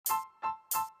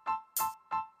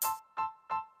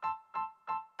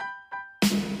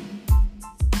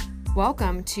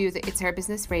Welcome to the It's Her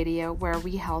Business Radio, where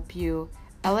we help you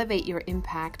elevate your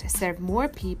impact, serve more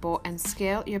people, and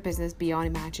scale your business beyond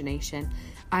imagination.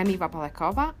 I'm Eva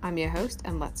Palakova, I'm your host,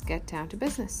 and let's get down to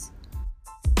business.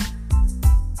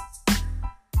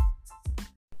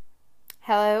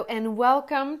 Hello and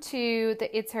welcome to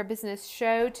the It's Her Business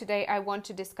show. Today I want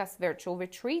to discuss virtual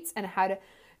retreats and how to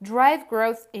drive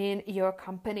growth in your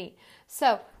company.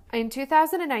 So in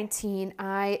 2019,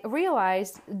 I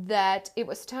realized that it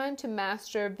was time to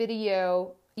master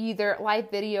video, either live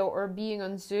video or being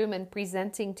on Zoom and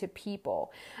presenting to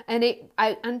people. And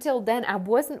until then, I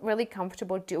wasn't really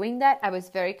comfortable doing that. I was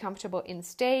very comfortable in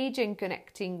stage and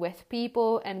connecting with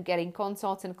people and getting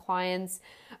consults and clients,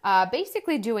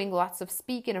 basically doing lots of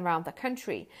speaking around the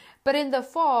country. But in the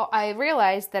fall, I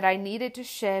realized that I needed to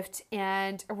shift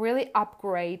and really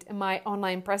upgrade my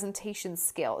online presentation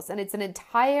skills. And it's an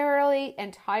entirely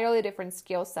different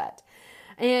skill set.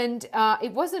 And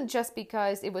it wasn't just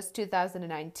because it was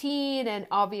 2019 and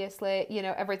obviously,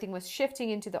 everything was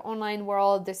shifting into the online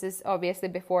world. This is obviously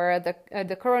before the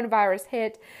coronavirus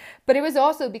hit, but it was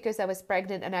also because I was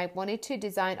pregnant and I wanted to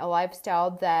design a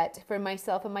lifestyle that for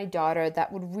myself and my daughter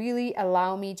that would really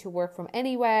allow me to work from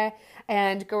anywhere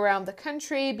and go around the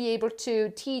country, be able to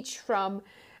teach from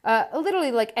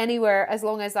literally like anywhere, as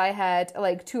long as I had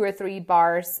like 2 or 3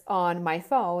 bars on my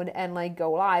phone and like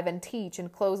go live and teach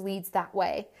and close leads that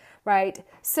way, right?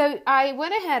 So I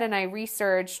went ahead and I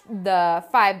researched the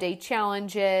 5-day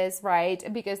challenges, right?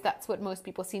 Because that's what most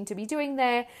people seem to be doing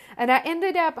there. And I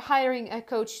ended up hiring a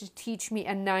coach to teach me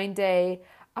a 9-day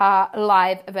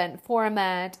live event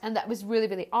format, and that was really,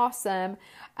 really awesome.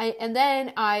 And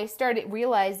then I started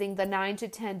realizing the 9 to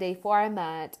 10 day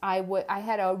format. I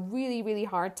had a really, really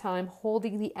hard time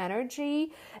holding the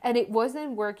energy, and it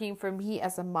wasn't working for me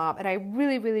as a mom. And I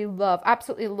really, really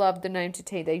absolutely love the 9 to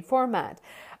 10 day format.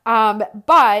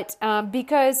 But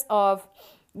because of,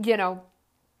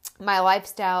 my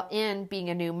lifestyle and being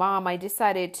a new mom, I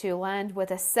decided to land with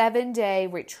a 7-day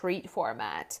retreat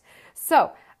format.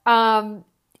 So,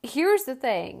 here's the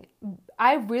thing.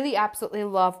 I really absolutely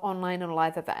love online and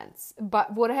live events,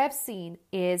 but what I have seen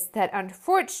is that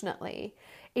unfortunately,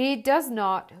 it does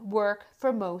not work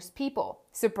for most people.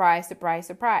 Surprise, surprise,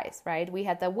 surprise, right? We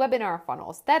had the webinar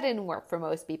funnels. That didn't work for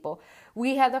most people.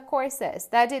 We had the courses.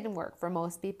 That didn't work for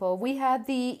most people. We had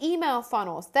the email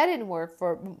funnels. That didn't work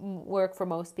for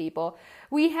most people.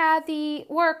 We had the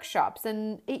workshops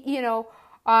and,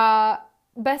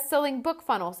 best-selling book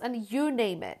funnels and you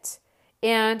name it.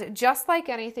 And just like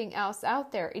anything else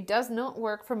out there, it does not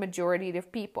work for majority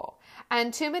of people.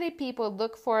 And too many people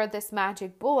look for this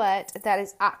magic bullet that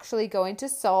is actually going to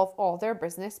solve all their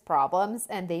business problems,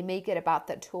 and they make it about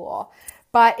the tool.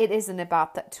 But it isn't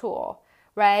about the tool,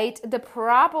 right? The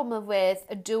problem with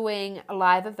doing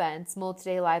live events,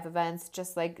 multi-day live events,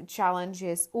 just like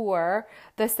challenges or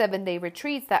the 7-day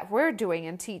retreats that we're doing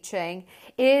and teaching,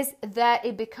 is that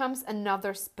it becomes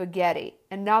another spaghetti,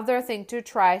 another thing to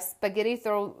try, spaghetti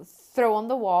throw on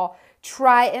the wall,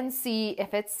 try and see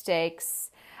if it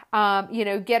sticks.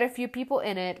 Get a few people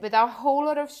in it with a whole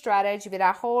lot of strategy, with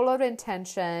a whole lot of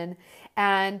intention.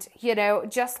 And,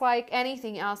 just like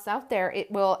anything else out there,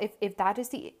 it will, if that is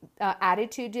the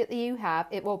attitude that you have,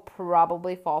 it will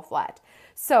probably fall flat.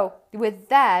 So with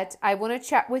that, I want to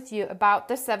chat with you about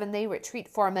the 7-day retreat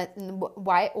format and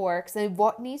why it works and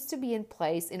what needs to be in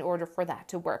place in order for that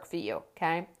to work for you.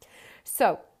 Okay.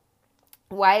 So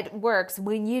why it works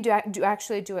when you do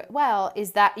actually do it well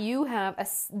is that you have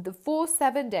the full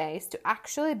 7 days to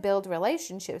actually build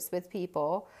relationships with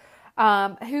people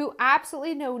who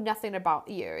absolutely know nothing about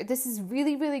you. This is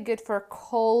really, really good for a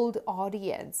cold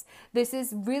audience. This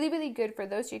is really, really good for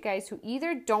those of you guys who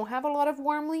either don't have a lot of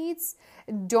warm leads,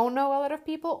 don't know a lot of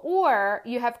people, or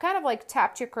you have kind of like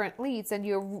tapped your current leads and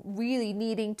you're really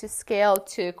needing to scale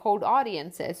to cold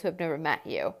audiences who have never met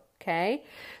you. Okay,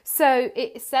 so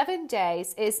 7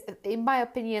 days is, in my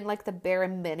opinion, like the bare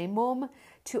minimum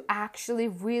to actually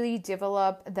really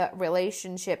develop the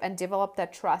relationship and develop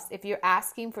that trust. If you're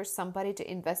asking for somebody to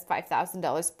invest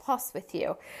 $5,000 plus with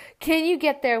you, can you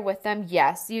get there with them?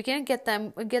 Yes, you can get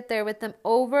there with them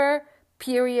over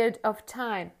period of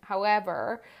time.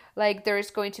 However,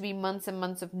 there's going to be months and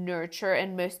months of nurture,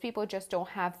 and most people just don't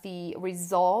have the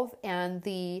resolve and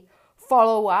the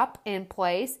follow up in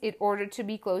place in order to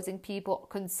be closing people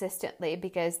consistently,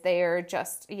 because they're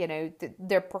just,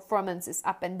 their performance is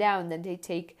up and down. Then they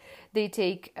take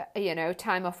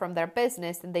time off from their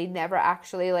business, and they never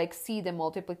actually see the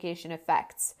multiplication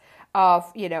effects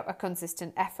of, a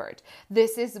consistent effort.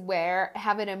 This is where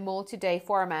having a multi-day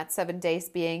format, 7 days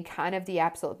being kind of the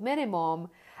absolute minimum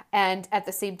and at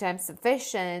the same time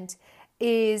sufficient,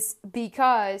 is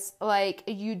because like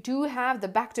you do have the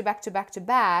back to back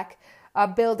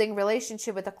building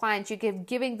relationship with the client. You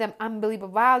giving them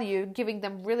unbelievable value, giving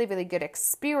them really, really good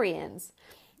experience.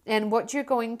 And what you're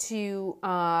going to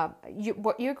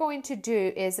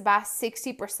do is about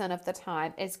 60% of the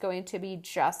time is going to be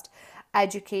just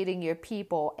educating your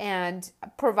people and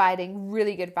providing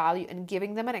really good value and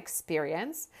giving them an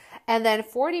experience. And then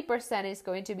 40% is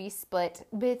going to be split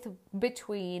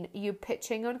between you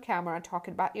pitching on camera,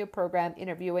 talking about your program,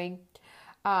 interviewing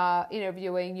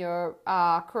your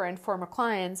current former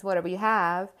clients, whatever you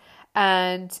have,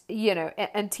 and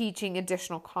and teaching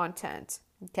additional content.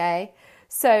 Okay,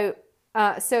 so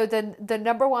the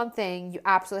number one thing you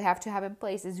absolutely have to have in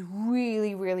place is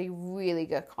really, really, really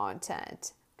good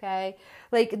content. Okay,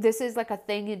 like this is like a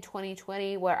thing in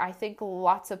 2020 where I think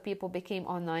lots of people became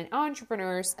online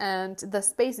entrepreneurs, and the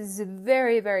space is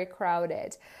very, very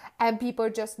crowded, and people are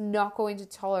just not going to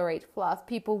tolerate fluff.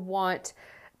 People want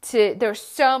to, there's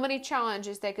so many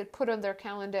challenges they could put on their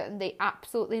calendar, and they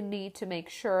absolutely need to make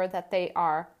sure that they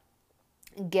are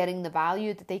getting the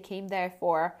value that they came there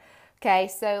for. Okay,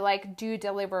 so like do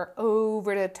deliver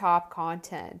over the top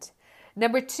content.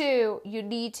 Number 2, you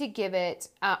need to give it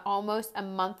almost a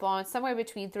month long, somewhere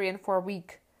between 3 and 4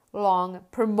 week long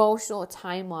promotional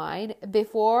timeline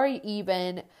before you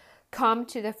even come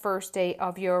to the first day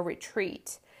of your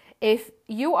retreat. If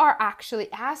you are actually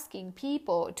asking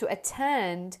people to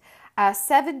attend a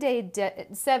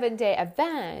 7-day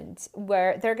event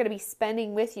where they're going to be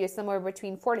spending with you somewhere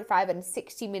between 45 and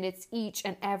 60 minutes each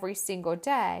and every single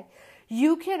day,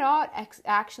 you cannot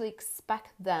actually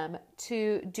expect them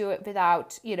to do it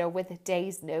without, with a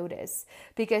day's notice,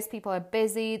 because people are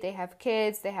busy, they have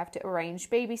kids, they have to arrange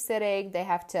babysitting, they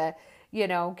have to,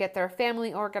 get their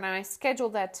family organized, schedule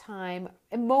that time,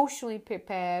 emotionally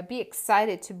prepare, be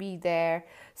excited to be there.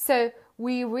 So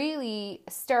we really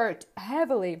start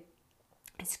heavily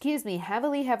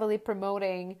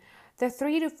promoting the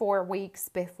 3 to 4 weeks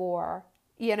before.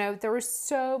 There is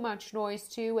so much noise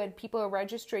too, and people are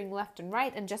registering left and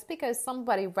right. And just because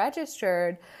somebody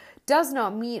registered does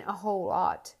not mean a whole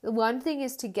lot. One thing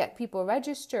is to get people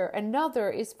registered. Another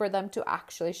is for them to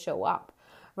actually show up,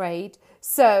 right?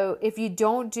 So if you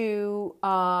don't do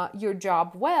your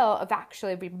job well of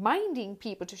actually reminding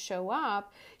people to show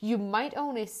up, you might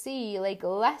only see like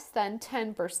less than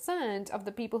 10% of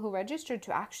the people who registered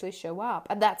to actually show up.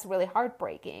 And that's really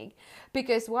heartbreaking,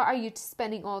 because what are you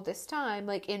spending all this time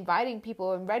like inviting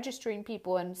people and registering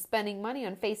people and spending money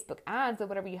on Facebook ads or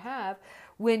whatever you have,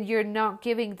 when you're not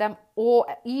giving them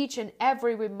each and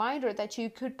every reminder that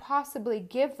you could possibly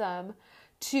give them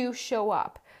to show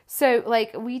up. So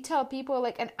like we tell people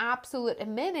like an absolute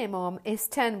minimum is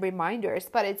 10 reminders,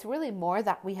 but it's really more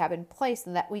that we have in place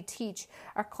and that we teach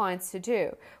our clients to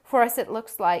do. For us, it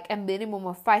looks like a minimum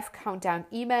of 5 countdown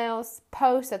emails,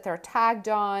 posts that they're tagged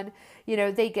on.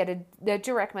 They get a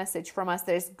direct message from us.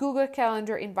 There's Google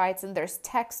Calendar invites, and there's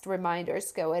text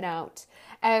reminders going out.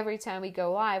 Every time we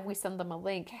go live, we send them a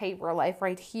link. Hey, we're live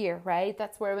right here, right?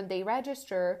 That's where when they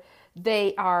register,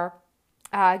 they are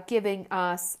giving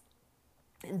us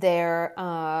their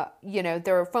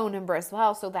phone number as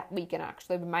well, so that we can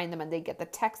actually remind them, and they get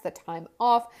the time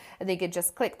off, and they can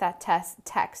just click that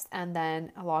text and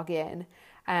then log in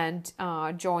and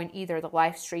join either the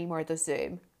live stream or the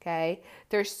Zoom. Okay,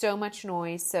 there's so much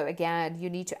noise, so again,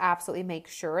 you need to absolutely make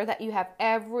sure that you have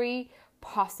every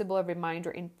possible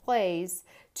reminder in place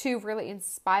to really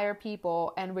inspire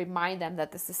people and remind them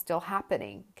that this is still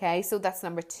happening. Okay, so that's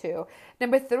number 2.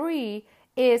 Number 3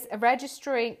 is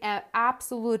registering an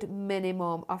absolute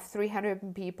minimum of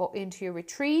 300 people into your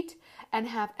retreat, and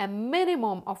have a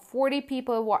minimum of 40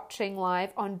 people watching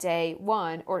live on day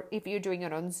 1, or if you're doing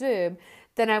it on Zoom,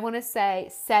 then I want to say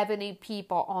 70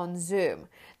 people on Zoom.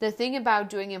 The thing about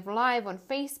doing it live on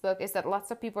Facebook is that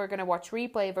lots of people are going to watch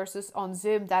replay, versus on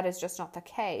Zoom, that is just not the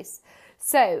case.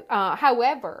 So,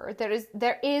 however,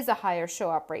 there is a higher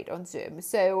show up rate on Zoom.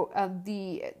 So,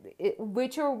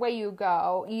 whichever way you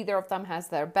go, either of them has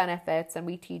their benefits, and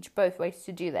we teach both ways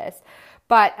to do this.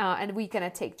 But and we kind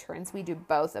of take turns. We do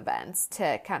both events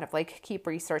to kind of like keep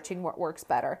researching what works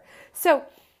better. So,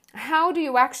 how do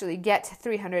you actually get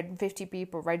 350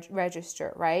 people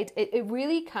register, right? It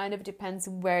really kind of depends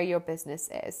where your business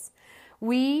is.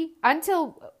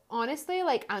 Until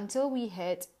we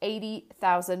hit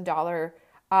 $80,000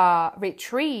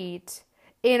 retreat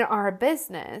in our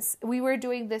business, we were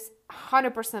doing this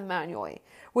 100% manually,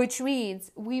 which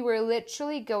means we were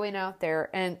literally going out there,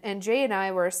 and Jay and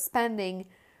I were spending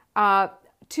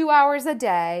 2 hours a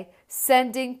day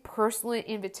sending personal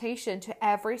invitation to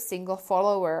every single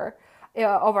follower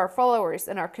of our followers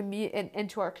and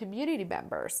into our community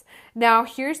members. Now,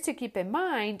 here's to keep in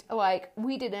mind, like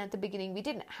we didn't at the beginning, we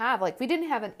didn't have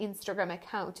an Instagram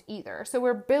account either. So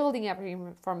we're building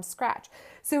everything from scratch.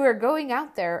 So we're going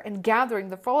out there and gathering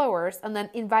the followers and then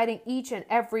inviting each and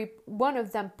every one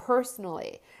of them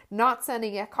personally, not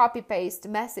sending a copy paste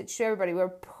message to everybody. We're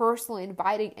personally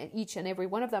inviting each and every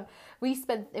one of them. We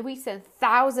sent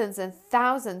thousands and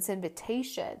thousands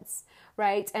invitations,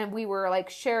 right? And we were like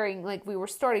sharing, like we were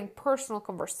starting personal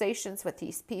conversations with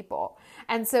these people.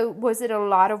 And so was it a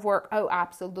lot of work? Oh,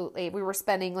 absolutely. We were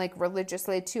spending like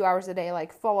religiously 2 hours a day,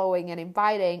 like following and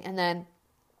inviting. And then,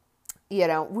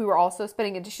 we were also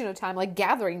spending additional time like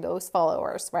gathering those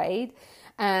followers, right?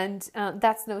 And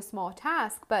that's no small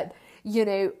task, but,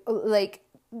 like,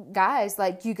 guys,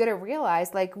 like you got to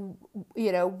realize, like,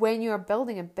 when you're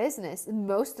building a business,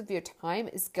 most of your time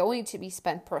is going to be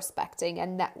spent prospecting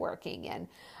and networking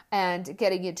and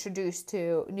getting introduced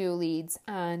to new leads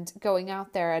and going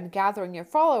out there and gathering your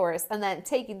followers and then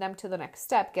taking them to the next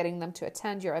step, getting them to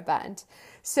attend your event.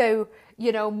 So,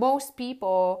 most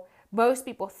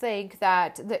people think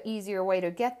that the easier way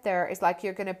to get there is like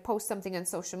you're going to post something on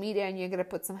social media and you're going to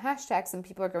put some hashtags and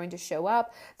people are going to show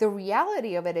up. The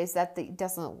reality of it is that it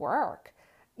doesn't work,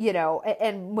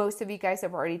 and most of you guys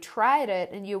have already tried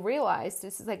it and you realize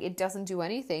this is like, it doesn't do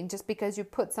anything. Just because you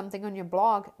put something on your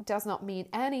blog does not mean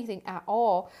anything at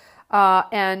all.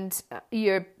 And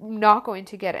you're not going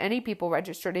to get any people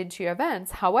registered into your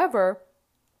events. However,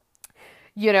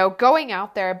 going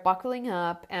out there, buckling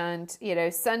up and,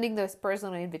 sending those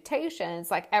personal invitations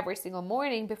like every single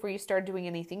morning before you start doing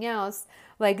anything else,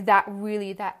 like that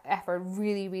effort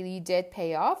really, really did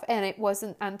pay off. And it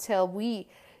wasn't until we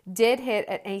did hit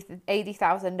an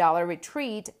 $80,000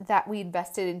 retreat that we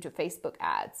invested into Facebook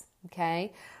ads.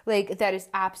 Okay. Like that is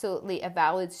absolutely a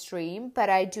valid stream, but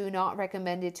I do not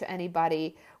recommend it to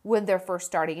anybody when they're first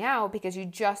starting out because you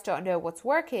just don't know what's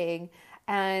working.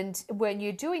 And when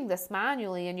you're doing this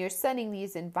manually and you're sending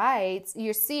these invites,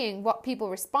 you're seeing what people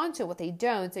respond to, what they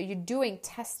don't. So you're doing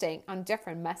testing on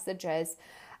different messages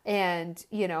and,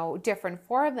 different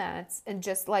formats and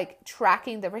just like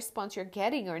tracking the response you're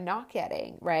getting or not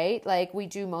getting, right? Like we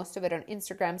do most of it on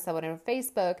Instagram, some of it on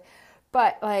Facebook,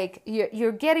 but like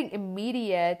you're getting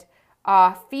immediate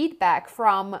feedback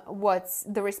from what's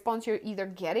the response you're either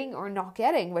getting or not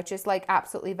getting, which is like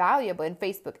absolutely valuable. In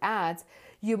Facebook ads,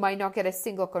 you might not get a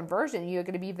single conversion. You're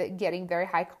going to be getting very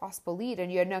high cost per lead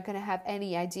and you're not going to have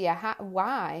any idea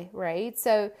why, right?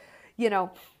 So,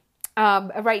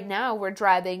 right now we're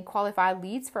driving qualified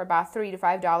leads for about $3 to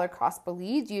 $5 cost per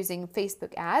lead using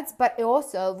Facebook ads, but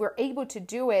also we're able to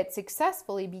do it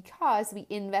successfully because we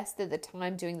invested the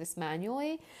time doing this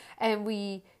manually and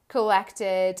we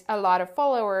collected a lot of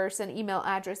followers and email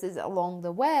addresses along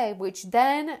the way, which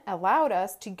then allowed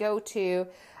us to go to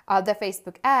the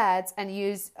Facebook ads and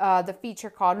use the feature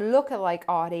called Lookalike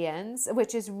Audience,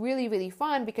 which is really, really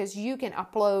fun because you can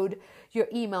upload your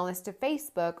email list to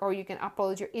Facebook or you can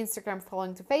upload your Instagram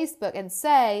following to Facebook and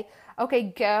say, okay,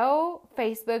 go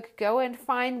Facebook, go and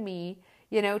find me,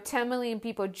 10 million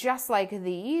people just like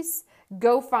these.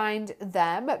 Go find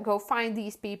them, go find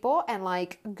these people and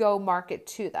like go market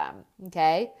to them.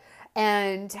 Okay.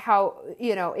 And how,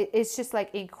 it's just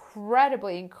like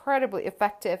incredibly, incredibly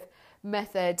effective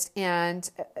method. And,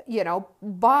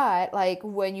 but like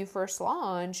when you first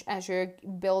launch, as you're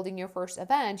building your first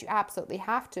event, you absolutely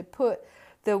have to put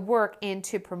the work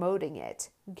into promoting it.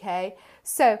 Okay.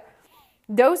 So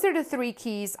those are the 3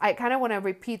 keys. I kind of want to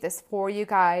repeat this for you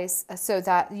guys so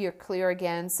that you're clear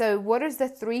again. So what is the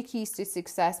 3 keys to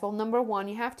success? Well, number 1,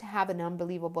 you have to have an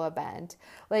unbelievable event.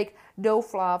 Like no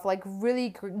fluff, like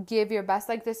really give your best.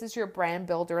 Like this is your brand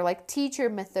builder, like teach your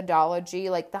methodology,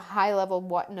 like the high level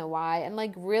what and why. And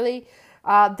like really,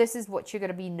 this is what you're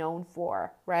going to be known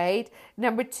for, right?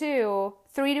 Number 2,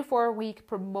 3 to 4 week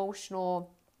promotional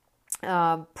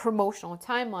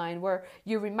timeline where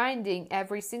you're reminding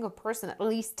every single person at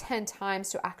least 10 times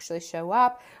to actually show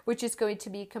up, which is going to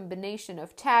be a combination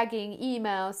of tagging,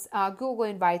 emails, Google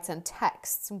invites, and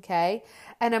texts. Okay.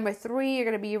 And number 3, you're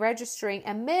going to be registering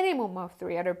a minimum of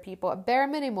 3 other people, a bare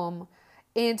minimum,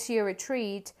 into your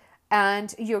retreat.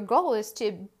 And your goal is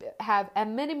to have a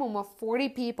minimum of 40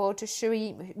 people to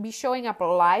be showing up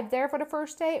live there for the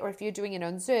first day, or if you're doing it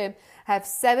on Zoom, have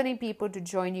 70 people to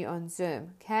join you on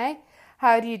Zoom. Okay.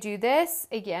 How do you do this?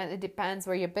 Again, it depends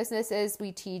where your business is.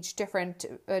 We teach different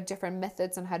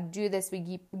methods on how to do this.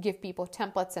 We give people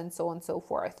templates and so on and so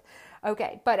forth.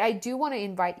 Okay, but I do want to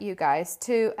invite you guys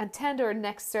to attend our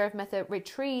Next Serve Method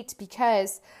retreat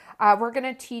because We're going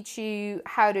to teach you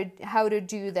how to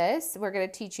do this. We're going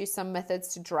to teach you some methods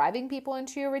to driving people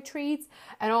into your retreats,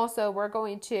 and also we're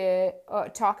going to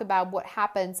talk about what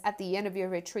happens at the end of your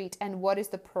retreat and what is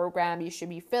the program you should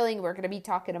be filling. We're going to be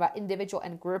talking about individual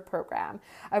and group program.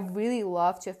 I really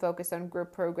love to focus on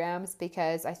group programs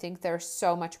because I think there's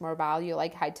so much more value,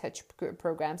 like high touch group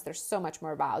programs. There's so much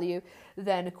more value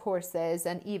than courses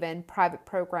and even private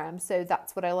programs. So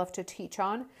that's what I love to teach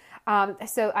on.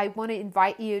 So I want to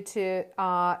invite you to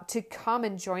come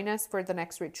and join us for the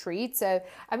next retreat. So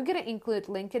I'm going to include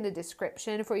link in the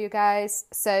description for you guys.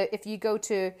 So if you go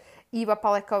to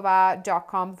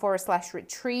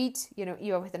evapalekova.com/retreat,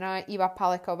 Eva with an I,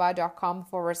 evapalekova.com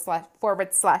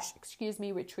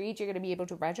 /, retreat, you're going to be able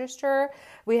to register.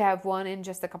 We have one in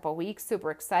just a couple of weeks.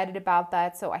 Super excited about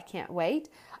that. So I can't wait.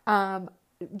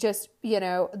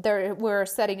 We're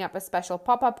setting up a special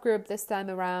pop-up group this time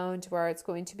around where it's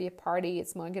going to be a party.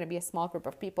 It's more going to be a small group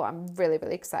of people. I'm really,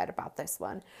 really excited about this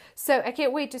one. So I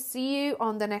can't wait to see you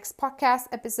on the next podcast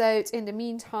episode. In the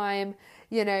meantime,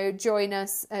 join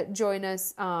us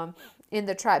in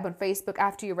the tribe on Facebook.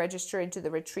 After you register into the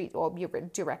retreat, or be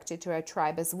directed to our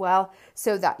tribe as well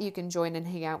so that you can join and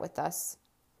hang out with us.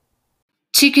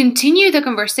 To continue the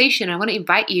conversation, I want to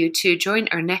invite you to join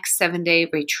our next 7-day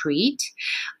retreat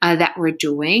that we're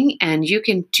doing. And you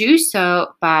can do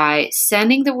so by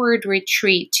sending the word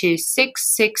retreat to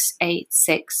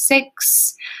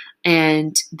 66866,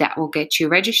 and that will get you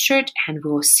registered, and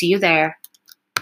we will see you there.